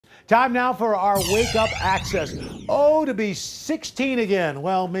Time now for our Wake Up Access. Oh, to be 16 again.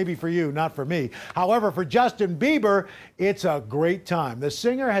 Well, maybe for you, not for me. However, for Justin Bieber, it's a great time. The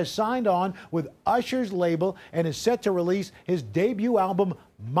singer has signed on with Usher's label and is set to release his debut album,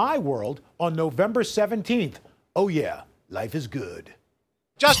 My World, on November 17th. Oh yeah, life is good.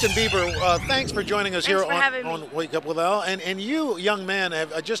 Justin Bieber, thanks for joining us here on Wake Up with Al. And you, young man,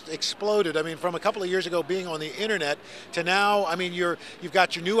 have just exploded. I mean, from a couple of years ago being on the internet to now, I mean, you've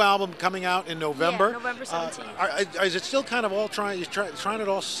got your new album coming out in November. Yeah, November 17th. Is it still kind of all trying to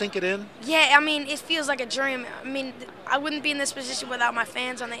all sink it in? Yeah, I mean, it feels like a dream. I mean, I wouldn't be in this position without my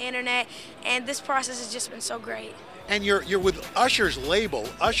fans on the internet, and this process has just been so great. And you're with Usher's label.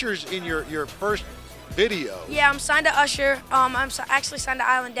 Usher's in your first video. Yeah, I'm signed to Usher. I'm actually signed to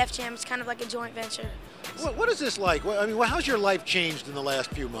Island Def Jam. It's kind of like a joint venture. What is this like? I mean, how's your life changed in the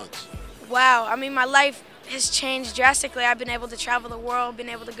last few months? Wow, I mean, my life has changed drastically. I've been able to travel the world, been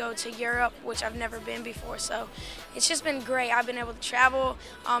able to go to Europe, which I've never been before. So it's just been great. I've been able to travel,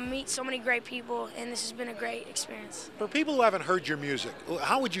 meet so many great people, and this has been a great experience. For people who haven't heard your music,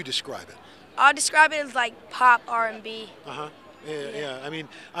 how would you describe it? I'll describe it as like pop R&B. Uh-huh. Yeah. I mean,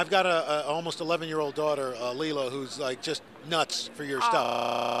 I've got a almost 11-year-old daughter, Leela, who's like just nuts for your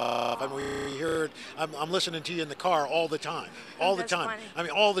stuff. I mean, we hear it. I'm listening to you in the car all the time, That's funny. I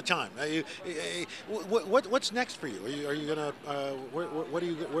mean, all the time. What's next for you? Are you gonna?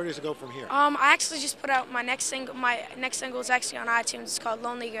 Where does it go from here? I actually just put out my next single. My next single is actually on iTunes. It's called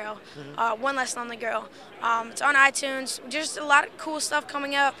 "Lonely Girl." One Less Lonely Girl. It's on iTunes. Just a lot of cool stuff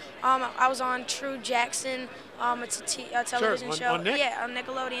coming up. I was on True Jackson. It's a television show. On Nick? Yeah, on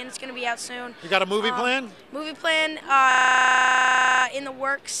Nickelodeon. It's going to be out soon. You got a movie plan? Movie plan in the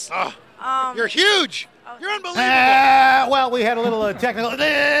works. You're huge. You're unbelievable. Well, we had a little technical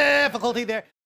difficulty there.